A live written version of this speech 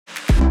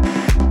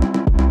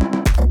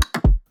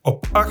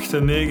Op 8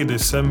 en 9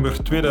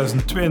 december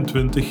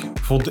 2022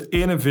 vond de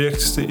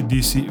 41ste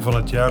editie van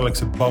het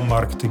jaarlijkse BAM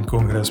Marketing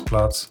Congres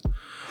plaats.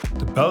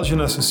 De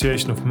Belgian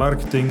Association of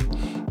Marketing,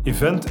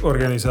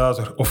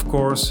 eventorganisator Of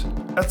Course,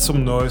 Add Some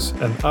Noise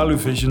en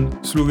Aluvision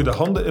sloegen de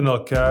handen in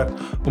elkaar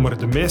om er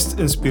de meest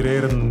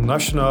inspirerende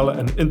nationale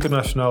en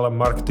internationale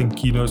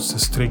marketing keynotes te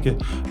strikken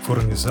voor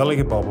een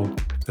gezellige babbel.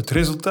 Het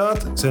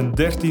resultaat zijn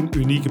 13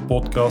 unieke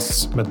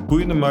podcasts met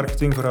boeiende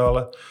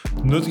marketingverhalen,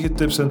 nuttige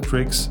tips en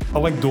tricks,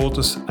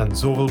 anekdotes en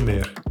zoveel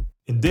meer.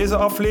 In deze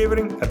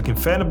aflevering heb ik een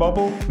fijne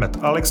babbel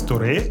met Alex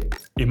Thoré,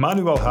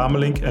 Emmanuel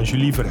Hamelinck en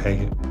Julie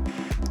Verhegghe.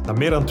 Na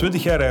meer dan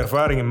 20 jaar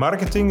ervaring in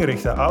marketing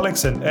richtte Alex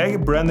zijn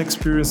eigen brand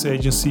experience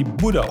agency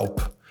Buda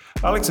op.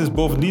 Alex is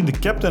bovendien de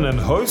captain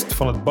en host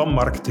van het BAM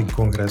Marketing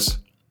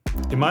Congres.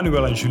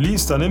 Emmanuel en Julie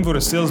staan in voor de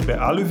sales bij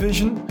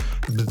Aluvision,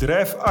 het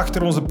bedrijf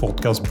achter onze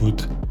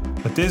podcastboot.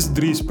 Met deze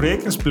 3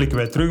 sprekers blikken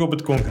wij terug op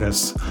het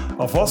congres.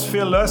 Alvast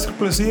veel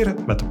luisterplezier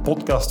met de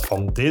podcast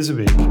van deze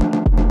week.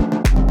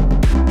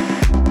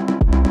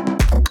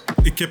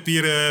 Ik heb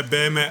hier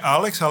bij mij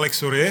Alex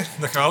Thoré.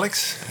 Dag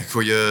Alex.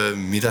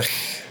 Goedemiddag.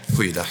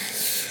 Goeiedag.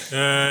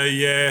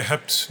 Jij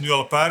hebt nu al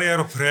een paar jaar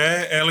op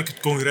rij eigenlijk het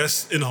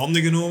congres in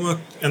handen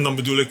genomen. En dan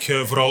bedoel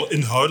ik vooral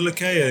inhoudelijk.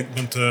 Je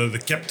bent de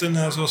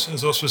captain,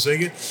 zoals we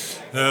zeggen.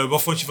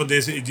 Wat vond je van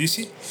deze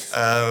editie?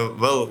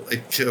 Wat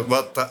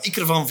ik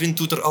ervan vind,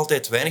 doet er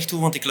altijd weinig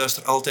toe. Want ik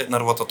luister altijd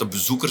naar wat de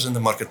bezoekers en de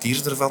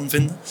marketeers ervan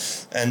vinden.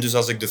 En dus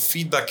als ik de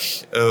feedback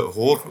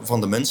hoor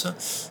van de mensen,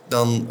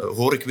 dan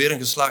hoor ik weer een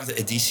geslaagde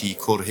editie. Ik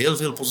hoor heel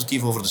veel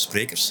positief over de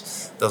sprekers.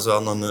 Dat is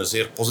dan een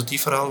zeer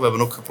positief verhaal. We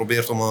hebben ook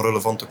geprobeerd om een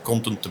relevante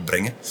content te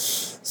brengen.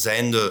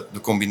 Zijn de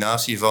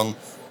combinatie van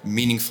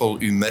meaningful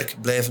uw merk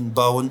blijven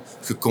bouwen,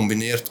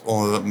 gecombineerd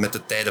met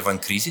de tijden van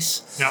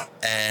crisis. Ja.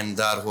 En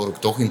daar hoor ik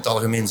toch in het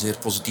algemeen zeer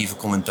positieve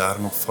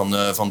commentaren op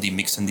van die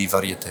mix en die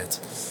variëteit.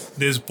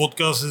 Deze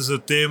podcast is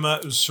het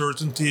thema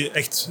uncertainty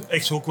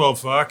echt ook wel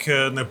vaak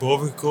naar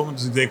boven gekomen.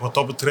 Dus ik denk wat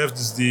dat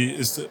betreft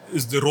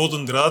is de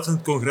rode draad in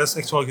het congres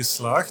echt wel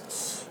geslaagd.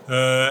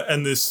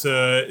 En is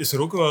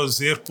er ook wel een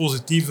zeer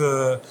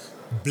positieve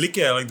blik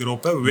eigenlijk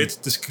erop. Hè. We weten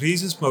het is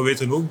crisis, maar we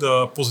weten ook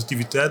dat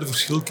positiviteit een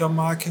verschil kan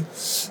maken.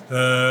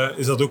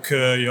 Is dat ook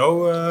jouw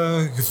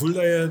gevoel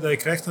dat je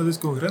krijgt na dit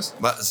congres?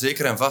 Maar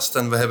zeker en vast.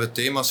 En we hebben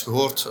thema's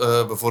gehoord,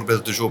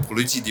 bijvoorbeeld de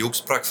Geopolitie, die ook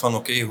sprak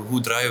van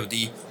hoe draaien we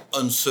die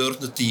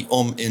uncertainty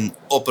om in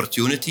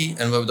opportunity.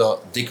 En we hebben dat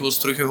dikwijls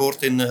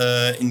teruggehoord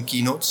in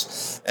keynotes.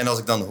 En als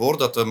ik dan hoor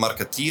dat de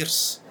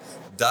marketeers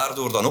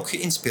daardoor dan ook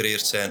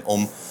geïnspireerd zijn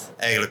om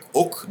eigenlijk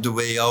ook de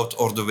way out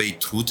or the way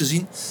through te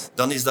zien,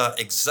 dan is dat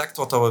exact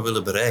wat we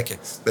willen bereiken.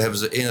 We hebben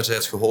ze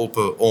enerzijds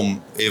geholpen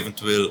om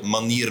eventueel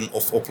manieren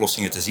of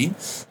oplossingen te zien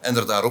en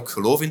er daar ook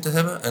geloof in te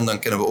hebben. En dan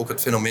kennen we ook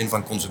het fenomeen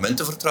van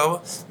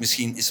consumentenvertrouwen.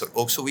 Misschien is er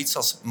ook zoiets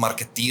als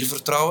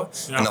marketeervertrouwen.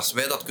 Ja. En als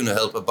wij dat kunnen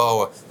helpen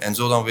bouwen en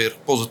zo dan weer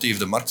positief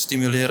de markt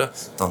stimuleren,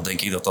 dan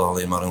denk ik dat dat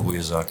alleen maar een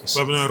goede zaak is. We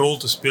hebben een rol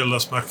te spelen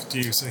als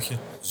marketeer, zeg je.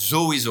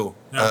 Sowieso.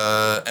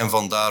 Ja. En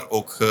vandaar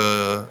ook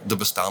de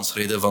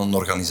bestaansreden van een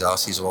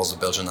organisatie zoals de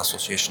Belgian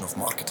Association of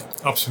Marketing.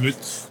 Absoluut.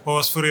 Wat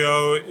was voor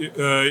jou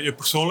je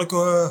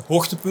persoonlijke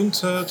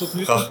hoogtepunt tot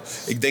nu toe? Ja,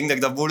 ik denk dat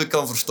ik dat moeilijk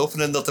kan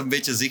verstoppen en dat het een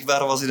beetje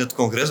zichtbaar was in het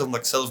congres, omdat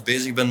ik zelf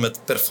bezig ben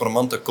met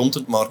performante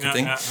content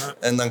marketing. Ja.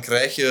 En dan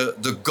krijg je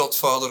de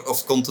godfather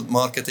of content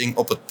marketing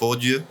op het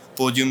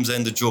podium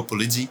zijn de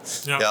Geopolitie.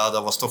 Ja,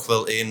 dat was toch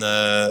wel een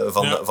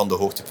van de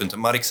hoogtepunten.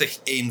 Maar ik zeg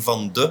één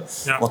van de,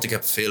 want ik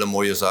heb vele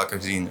mooie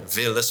zaken gezien.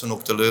 Veel lessen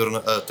ook te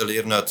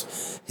leren uit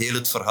heel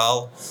het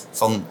verhaal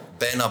van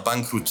bijna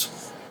bankroet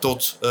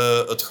tot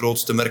het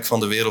grootste merk van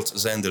de wereld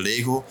zijn de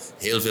Lego.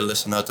 Heel veel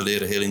lessen uit te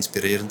leren, heel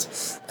inspirerend.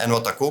 En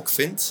wat ik ook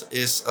vind,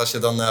 is als je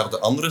dan naar de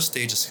andere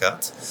stages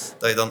gaat,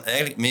 dat je dan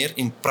eigenlijk meer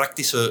in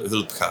praktische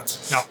hulp gaat.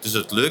 Ja. Dus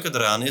het leuke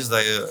eraan is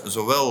dat je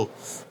zowel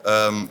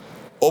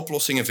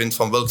oplossingen vindt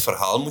van welk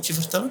verhaal moet je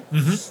vertellen.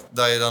 Mm-hmm.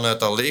 Dat je dan uit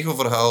dat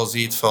Lego-verhaal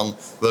ziet van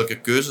welke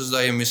keuzes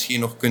dat je misschien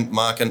nog kunt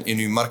maken in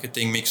je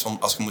marketingmix.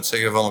 Als je moet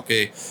zeggen van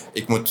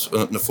ik moet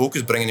een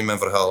focus brengen in mijn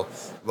verhaal.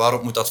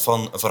 Waarop moet dat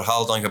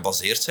verhaal dan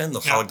gebaseerd zijn?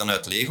 Dat haal ik dan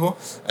uit Lego.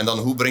 En dan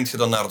hoe breng je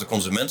dat naar de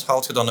consument?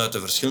 Haalt je dan uit de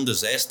verschillende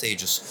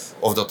zijstages?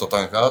 Of dat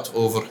dan gaat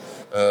over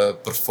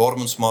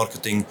performance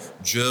marketing,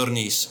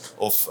 journeys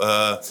of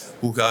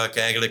hoe ga ik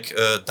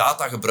eigenlijk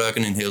data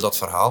gebruiken in heel dat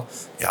verhaal.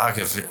 Ja,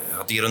 je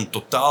had hier een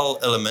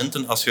totaal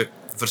elementen. Als je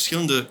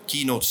verschillende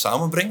keynotes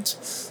samenbrengt,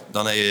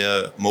 dan heb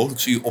je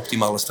mogelijk je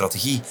optimale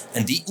strategie.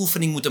 En die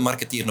oefening moet de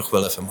marketeer nog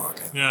wel even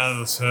maken. Ja,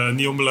 dat is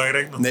niet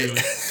onbelangrijk natuurlijk.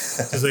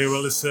 Nee. Ze zeggen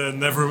wel eens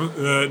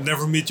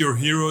never meet your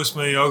heroes,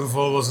 maar in jouw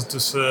geval was het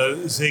dus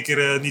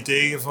zeker niet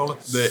tegengevallen.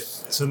 Nee.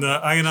 Het is een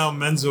aangename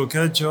mens ook,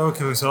 hè, Joe? Ik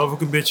heb er zelf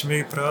ook een beetje mee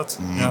gepraat.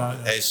 Ja.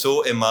 Hij is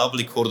zo aimabel.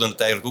 Ik hoorde het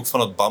eigenlijk ook van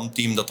het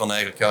BAM-team dat dan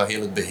eigenlijk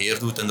heel het beheer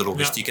doet en de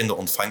logistiek en de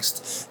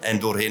ontvangst. En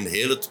doorheen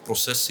heel het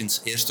proces,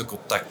 sinds eerste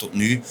contact tot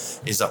nu,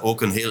 is dat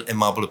ook een heel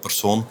aimabele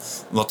persoon,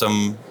 wat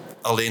hem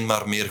alleen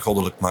maar meer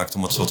goddelijk maakt,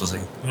 om het zo te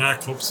zeggen. Ja,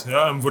 klopt.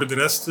 Ja, en voor de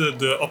rest,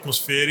 de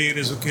atmosfeer hier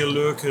is ook heel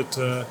leuk.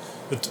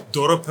 het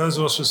dorp, hè,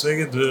 zoals we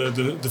zeggen,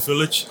 de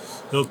village.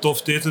 Heel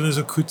tof, eten is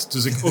ook goed.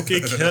 Dus ik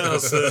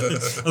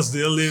als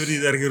deelnemer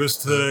die daar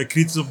gerust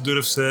kritisch op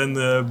durft zijn,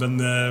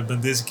 ben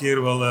deze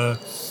keer wel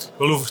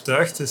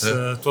overtuigd.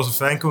 Het was een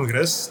fijn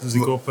congres, dus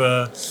ik hoop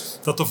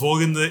dat de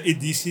volgende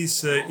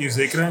edities hier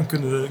zeker aan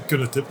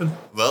kunnen tippen.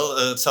 Wel,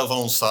 het zal van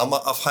ons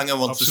samen afhangen,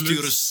 want Absoluut. we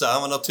sturen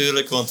samen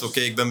natuurlijk. Want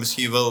ik ben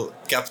misschien wel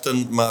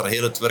captain, maar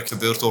heel het werk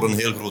gebeurt door een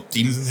heel groot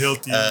team. Het is een heel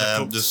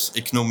team, dus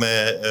ik noem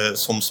mij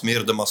soms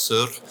meer de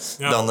masseur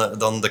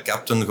dan de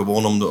captain,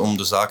 gewoon om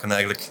de zaken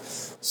eigenlijk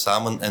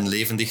samen en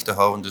levendig te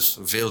houden. Dus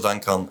veel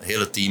dank aan het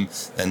hele team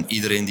en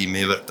iedereen die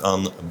meewerkt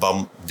aan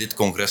BAM, dit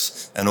congres.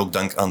 En ook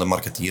dank aan de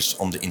marketeers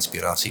om de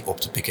inspiratie op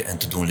te pikken en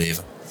te doen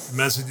leven.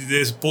 Mensen die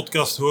deze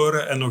podcast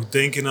horen en nog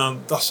denken aan...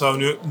 dat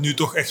zou nu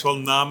toch echt wel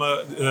namen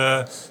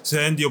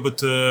zijn die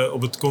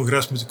op het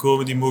congres moeten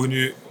komen. Die mogen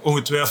nu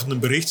ongetwijfeld een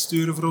bericht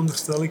sturen,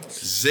 veronderstel ik.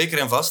 Zeker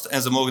en vast.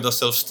 En ze mogen dat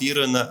zelfs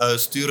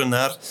sturen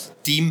naar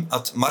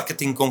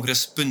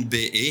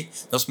team@marketingcongres.be.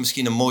 Dat is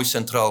misschien een mooi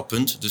centraal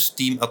punt. Dus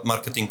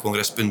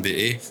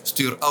team@marketingcongres.be.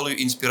 Stuur al uw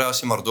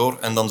inspiratie maar door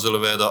en dan zullen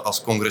wij dat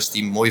als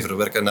congresteam mooi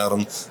verwerken naar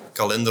een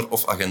kalender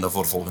of agenda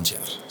voor volgend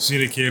jaar.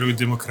 Zie een keer hoe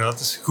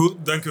democratisch. Goed,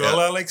 dank u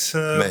wel, Alex.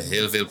 Met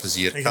heel veel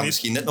plezier. Ik ga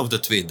misschien net nog de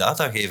 2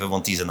 data geven,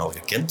 want die zijn al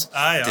gekend.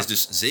 Het is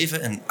dus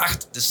 7 en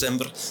 8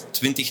 december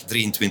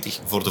 2023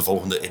 voor de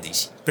volgende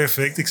editie.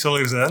 Perfect, ik zal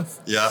er zijn.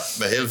 Ja,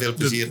 met heel veel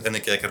plezier en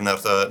ik kijk er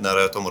naar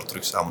uit om er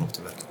terug samen op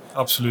te werken.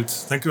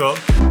 Absoluut. Dank u wel.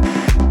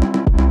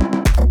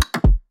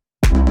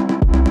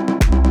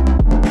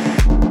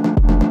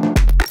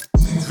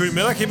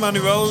 Goedemiddag,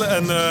 Emmanuel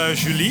en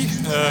Julie.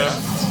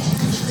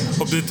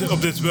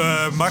 Op dit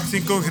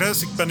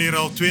marketingcongres. Ik ben hier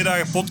al 2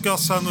 dagen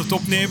podcasts aan het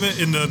opnemen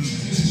in een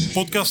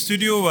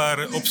podcaststudio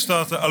waarop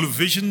staat de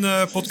Aluvision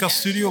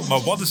podcaststudio.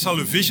 Maar wat is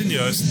Aluvision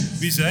juist?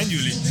 Wie zijn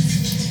jullie?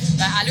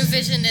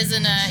 Aluvision is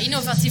een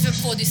innovatieve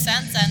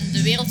producent en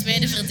de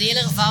wereldwijde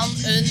verdeler van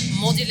een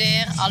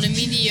modulair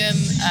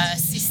aluminium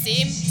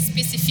systeem,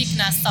 specifiek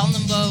naar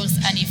standenbouwers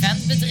en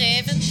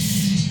eventbedrijven.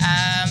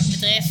 Een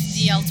bedrijf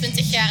die al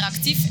 20 jaar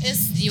actief is,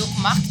 die ook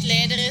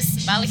marktleider is.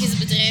 Een Belgisch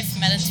bedrijf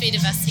met een tweede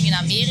vestiging in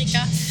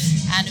Amerika.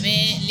 En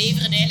wij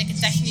leveren eigenlijk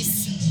het technisch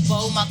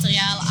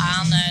bouwmateriaal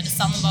aan de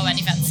standenbouw- en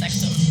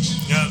eventsector.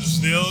 Ja, dus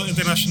een heel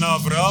internationaal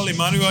verhaal.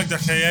 Emmanuel, ik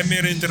dacht, ga jij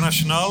meer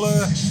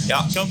internationale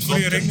kant voor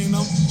je rekening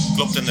nam?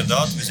 Klopt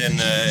inderdaad, we zijn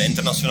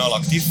internationaal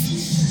actief.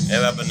 We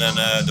hebben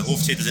de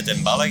hoofdzetel zit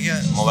in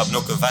België, maar we hebben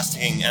ook een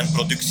vestiging en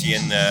productie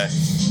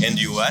in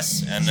de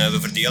US. En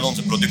we verdelen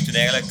onze producten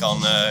eigenlijk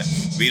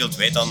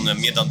wereldwijd aan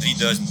meer dan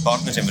 3000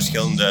 partners in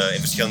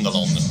verschillende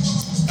landen.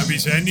 En wie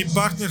zijn die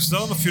partners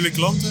dan, of jullie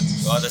klanten?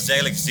 Ja, dat is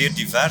eigenlijk zeer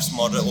divers,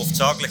 maar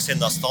hoofdzakelijk zijn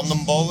dat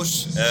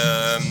standenbouwers.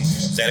 Dat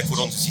is eigenlijk voor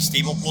onze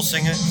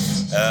systeemoplossingen.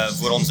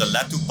 Voor onze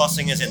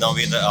LED-toepassingen zijn dan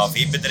weer de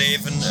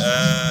AV-bedrijven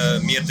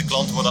meer de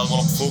klanten waar we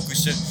op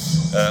focussen.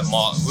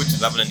 Maar goed,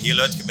 we hebben een heel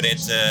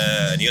uitgebreid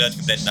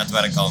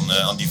netwerk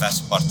aan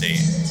diverse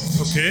partijen.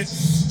 Oké.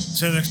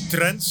 Zijn er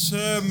trends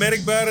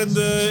merkbaar in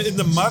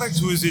de markt?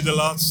 Hoe is die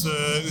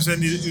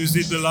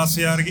de laatste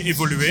jaren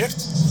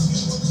geëvolueerd?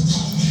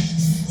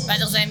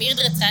 Er zijn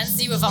meerdere trends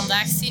die we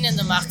vandaag zien in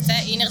de markt.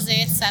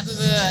 Enerzijds hebben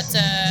we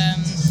het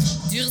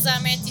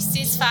duurzaamheid die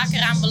steeds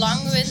vaker aan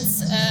belang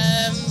wint,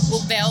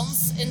 ook bij ons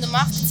in de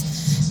markt.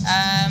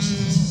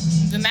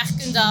 We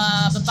merken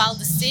dat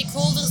bepaalde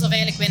stakeholders, of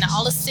eigenlijk bijna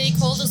alle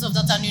stakeholders, of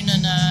dat nu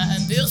een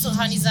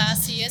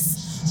beursorganisatie is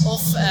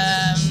of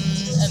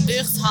een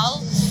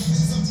beurshal,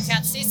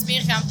 gaat steeds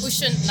meer gaan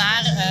pushen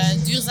naar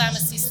duurzame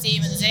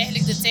systemen. Dus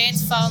eigenlijk de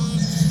tijd van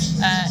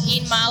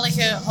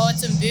eenmalige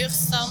houten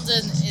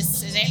beursstanden is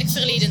eigenlijk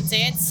verleden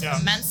tijd. Ja.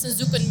 Mensen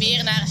zoeken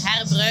meer naar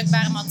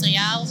herbruikbaar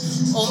materiaal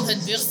om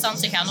hun beursstand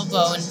te gaan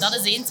opbouwen. Dat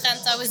is één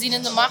trend dat we zien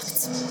in de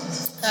markt.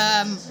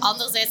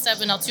 Anderzijds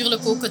hebben we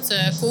natuurlijk ook het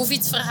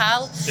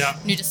COVID-verhaal. Ja.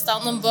 Nu, de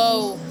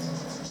standenbouw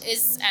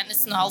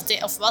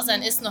was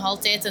en is nog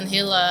altijd een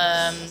heel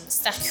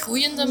sterk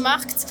groeiende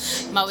markt.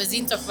 Maar we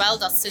zien toch wel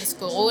dat sinds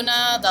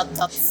corona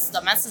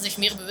dat mensen zich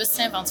meer bewust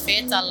zijn van het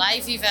feit dat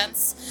live events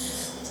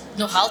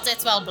nog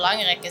altijd wel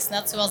belangrijk is.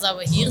 Net zoals dat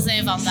we hier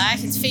zijn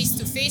vandaag. Het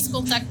face-to-face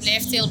contact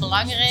blijft heel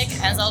belangrijk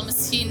en zal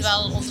misschien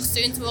wel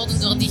ondersteund worden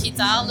door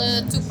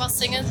digitale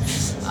toepassingen.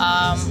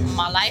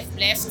 Maar live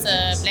blijft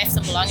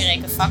een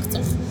belangrijke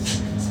factor.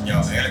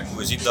 Ja, eigenlijk moeten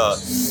we zien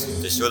dat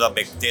het is zo dat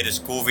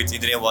tijdens COVID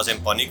iedereen was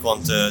in paniek,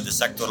 want de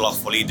sector lag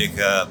volledig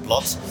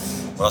plat.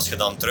 Maar als je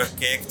dan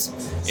terugkijkt,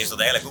 heeft dat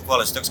eigenlijk ook wel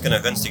een stukje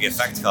een gunstig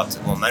effect gehad.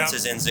 Want mensen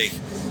zijn zich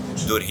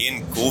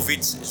doorheen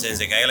COVID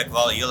eigenlijk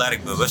wel heel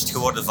erg bewust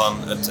geworden van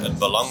het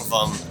belang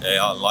van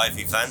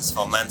live events,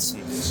 van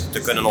mensen te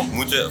kunnen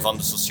ontmoeten, van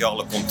de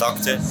sociale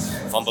contacten,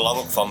 van belang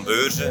ook van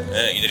beurzen.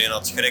 Iedereen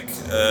had schrik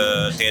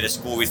tijdens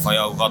COVID van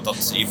hoe gaat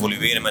dat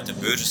evolueren met de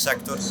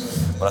beursensector.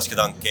 Maar als je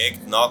dan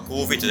kijkt na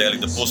COVID, dus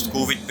eigenlijk de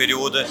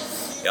post-COVID-periode,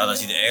 ja, dan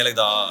zie je eigenlijk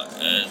dat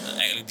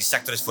eigenlijk die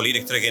sector is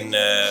volledig terug in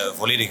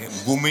volledig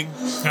booming.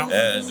 Ja.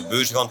 De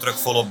beurzen gaan terug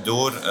volop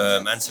door.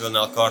 Mensen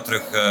willen elkaar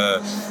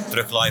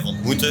terug live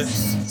ontmoeten.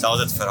 Zelfs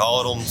het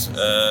verhaal rond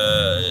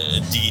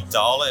het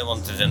digitale,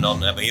 want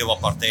hebben heel wat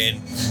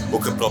partijen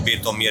ook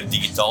geprobeerd om meer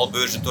digitaal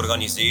beurzen te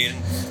organiseren.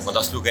 Maar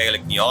dat sloeg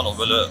eigenlijk niet aan.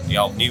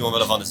 Opnieuw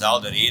omwille van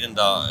dezelfde reden.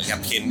 Dat je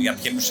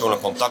hebt geen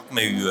persoonlijk contact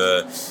met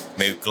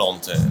je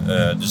klanten.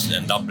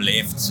 En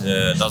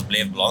dat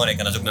blijft belangrijk.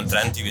 En dat is ook een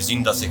trend die we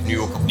zien dat zich nu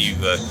ook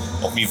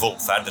opnieuw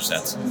volop verder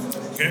zet.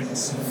 Okay.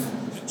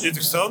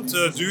 Interessant,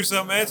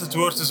 duurzaamheid. Het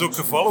woord is ook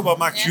gevallen. Wat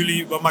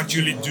maakt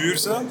jullie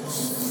duurzaam?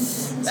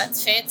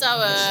 Het feit dat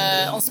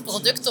we ons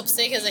product op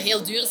zich is een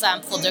heel duurzaam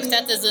product.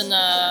 Het is een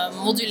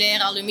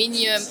modulair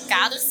aluminium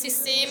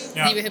kadersysteem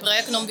die we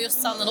gebruiken om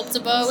beursstanden op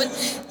te bouwen,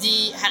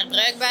 die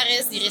herbruikbaar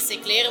is, die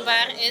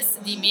recycleerbaar is,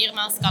 die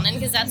meermaals kan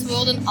ingezet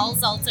worden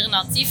als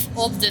alternatief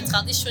op de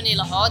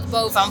traditionele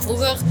houtbouw van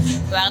vroeger,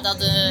 waar dat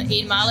de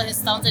eenmalige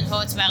stand in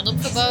hout werd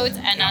opgebouwd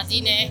en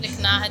nadien eigenlijk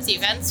na het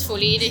event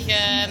volledig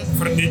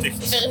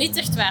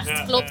vernietigd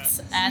werd.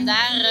 Klopt. En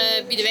daar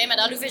bieden wij met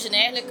Aluvision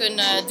eigenlijk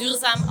een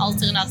duurzaam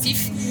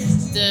alternatief.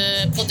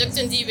 De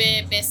producten die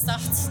wij bij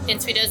start in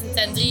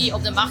 2003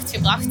 op de markt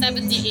gebracht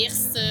hebben, die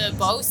eerste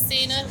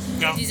bouwstenen,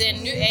 die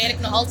zijn nu eigenlijk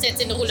nog altijd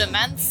in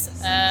roulement,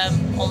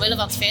 omwille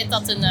van het feit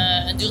dat het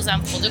een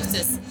duurzaam product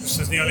is. Dus het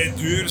is niet alleen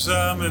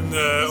duurzaam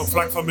op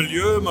vlak van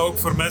milieu, maar ook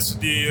voor mensen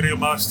die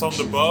regelmatig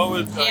standen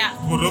bouwen. Het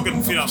wordt ook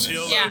een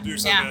financiële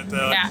duurzaamheid.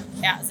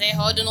 Ja, zij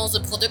houden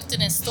onze producten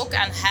in stok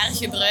en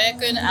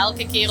hergebruiken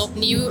elke keer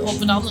opnieuw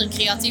op een andere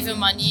creatieve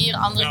manier,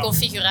 andere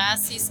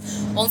configuraties,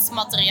 ons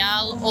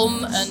materiaal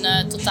om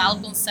een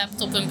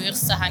totaalconcept op een beurs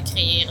te gaan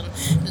creëren.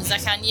 Dus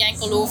dat gaat niet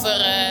enkel over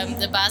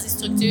de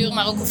basisstructuur,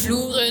 maar ook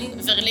vloeren,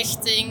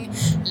 verlichting,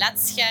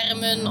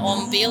 LED-schermen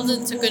om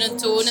beelden te kunnen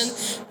tonen.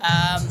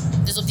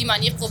 Dus op die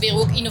manier proberen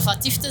we ook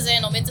innovatief te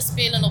zijn om in te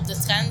spelen op de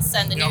trends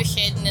en de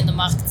nieuwigheden in de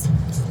markt.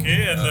 Oké,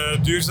 en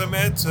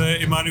duurzaamheid.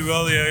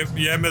 Emmanuel,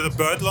 jij met een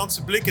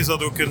buitenlandse blik, is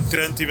dat ook een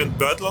trend die we in het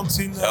buitenland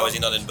zien? Ja, we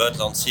zien dat in het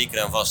buitenland zeker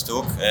en vast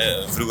ook.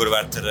 Vroeger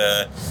werd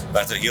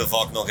er heel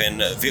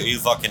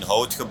vaak in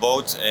hout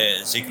gebouwd.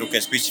 Zeker ook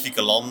in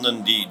specifieke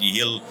landen die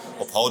heel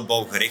op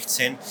houtbouw gericht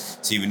zijn.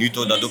 Zien we nu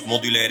toch dat ook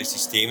modulaire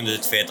systemen, dus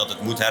het feit dat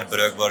het moet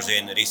herbruikbaar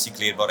zijn,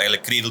 recycleerbaar,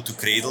 eigenlijk cradle to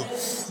cradle,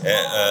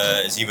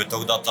 zien we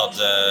toch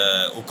dat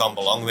ook aan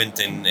belang wint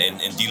in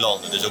die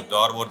landen. Dus ook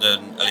daar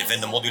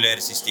vinden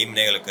modulaire systemen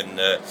eigenlijk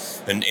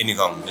een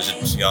ingang. Dus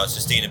het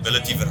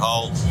sustainability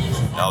verhaal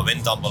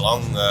wint aan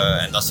belang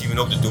en dat zien we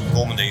ook de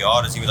komende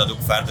jaren, zien we dat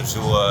ook verder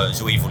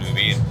zo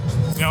evolueren.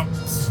 Ja.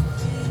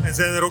 En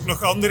zijn er ook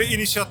nog andere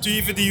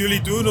initiatieven die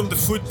jullie doen om de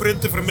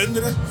footprint te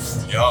verminderen?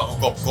 Ja,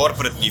 ook op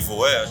corporate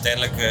niveau.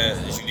 Uiteindelijk,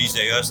 Julie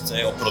zei juist,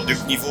 op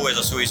productniveau is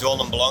dat sowieso al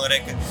een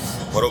belangrijke.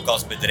 Maar ook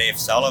als bedrijf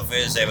zelf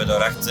zijn we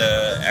daar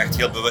echt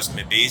heel bewust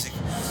mee bezig.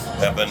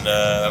 We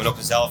hebben ook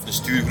zelf een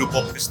stuurgroep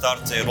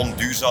opgestart rond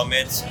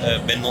duurzaamheid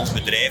binnen ons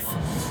bedrijf.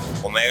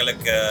 Om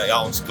eigenlijk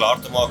ons klaar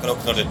te maken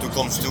ook naar de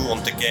toekomst toe,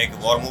 om te kijken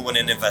waar moeten we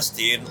in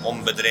investeren om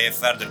het bedrijf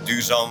verder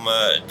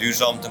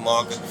duurzaam te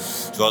maken.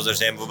 Zoals er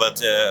zijn bijvoorbeeld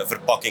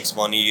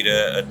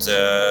verpakkingsmanieren,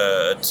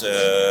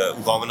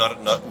 hoe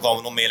gaan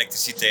we om met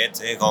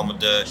elektriciteit, gaan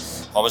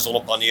we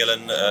zonnepanelen,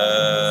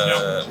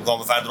 hoe gaan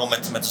we verder om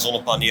met de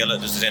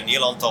zonnepanelen. Dus er zijn een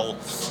heel aantal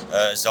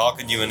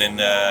zaken die we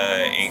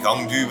in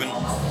gang duwen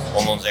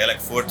om ons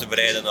eigenlijk voor te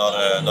bereiden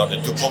naar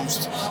de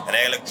toekomst. En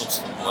eigenlijk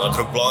wat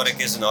er ook belangrijk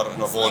is, naar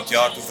volgend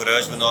jaar toe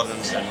verhuizen we naar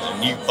een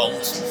nieuw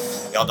pand.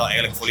 Ja, dat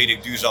eigenlijk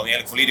volledig duurzaam,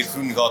 eigenlijk volledig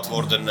groen gaat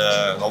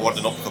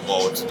worden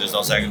opgebouwd. Dus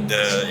dan zeg ik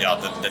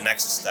de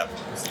next step.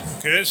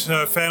 Oké, is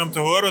fijn om te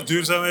horen.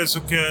 Duurzaamheid is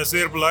ook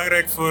zeer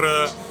belangrijk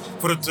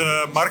voor het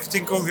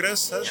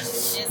marketingcongres.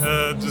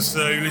 Hè? Dus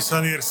jullie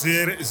staan hier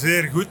zeer,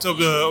 zeer goed op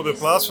de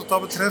plaats wat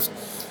dat betreft.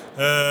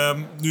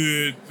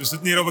 Nu, we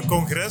zitten hier op een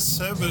congres.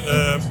 Hè. We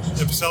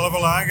hebben zelf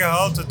al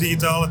aangehaald, de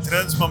digitale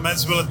trends, maar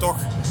mensen willen toch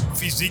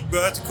fysiek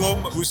buiten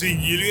komen. Hoe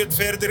zien jullie het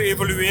verder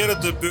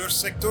evolueren, de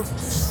beurssector?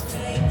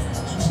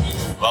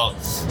 Wel,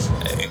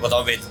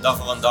 wat we de dag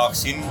van vandaag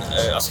zien,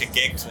 als je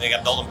kijkt, je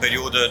hebt al een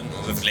periode,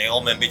 we vergelijken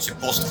al met een beetje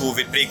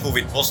post-covid,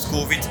 pre-covid,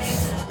 post-covid.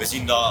 We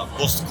zien dat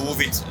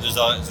post-covid, dus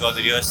zoals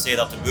er juist zei,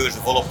 dat de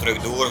beurzen volop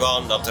terug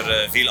doorgaan, dat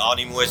er veel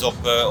animo is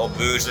op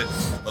beurzen.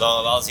 Wat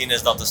we wel zien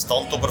is dat de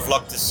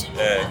standoppervlaktes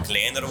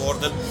kleiner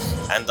worden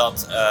en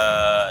dat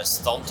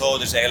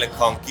standhouders eigenlijk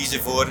gaan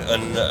kiezen voor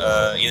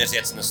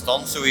enerzijds een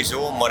stand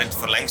sowieso, maar in het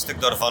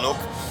verlengstuk daarvan ook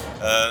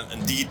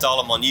een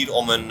digitale manier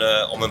om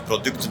hun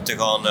producten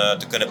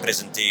te kunnen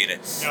presenteren.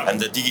 Ja. En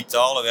de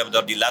digitale, we hebben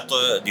daar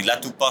die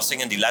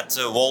LED-toepassingen, die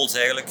LED-walls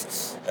eigenlijk.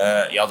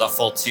 Dat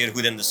valt zeer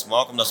goed in de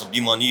smaak, omdat ze op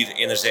die manier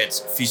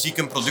enerzijds fysiek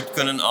een product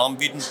kunnen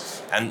aanbieden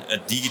en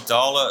het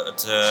digitale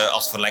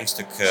als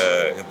verlengstuk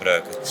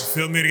gebruiken.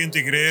 Veel meer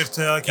geïntegreerd,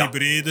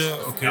 hybride.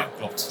 Okay. Ja,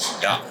 klopt.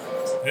 Ja.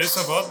 Hey,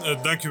 Savan,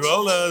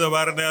 dankjewel. Dat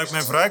waren eigenlijk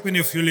mijn vragen. Ik weet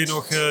niet of jullie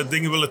nog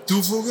dingen willen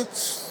toevoegen.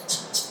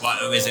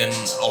 Wij zijn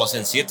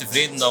alleszins zeer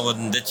tevreden dat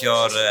we dit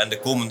jaar en de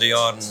komende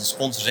jaren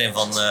sponsor zijn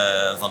van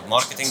het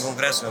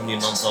marketingcongres. We hebben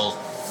hier een aantal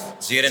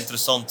zeer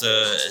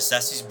interessante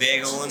sessies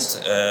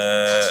bijgewoond.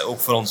 Ook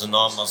voor onze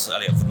naam,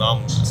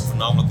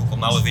 voornamelijk ook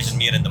om Aluvision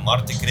meer in de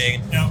markt te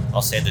krijgen. Ja.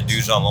 Als zij de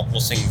duurzame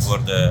oplossing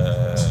voor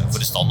de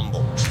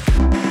standenboom.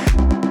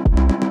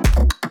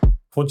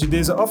 Vond je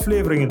deze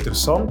aflevering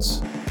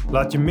interessant?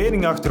 Laat je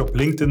mening achter op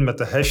LinkedIn met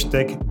de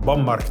hashtag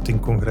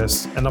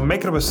BAM-marketingcongres. En dan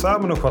mekkeren we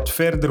samen nog wat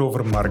verder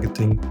over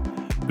marketing.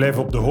 Blijf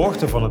op de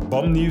hoogte van het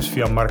BAM-nieuws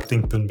via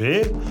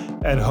marketing.be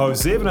en hou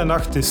 7 en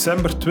 8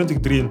 december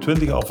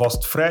 2023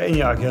 alvast vrij in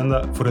je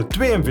agenda voor de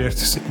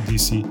 42e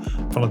editie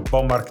van het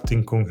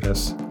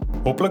BAM-marketingcongres.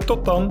 Hopelijk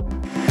tot dan!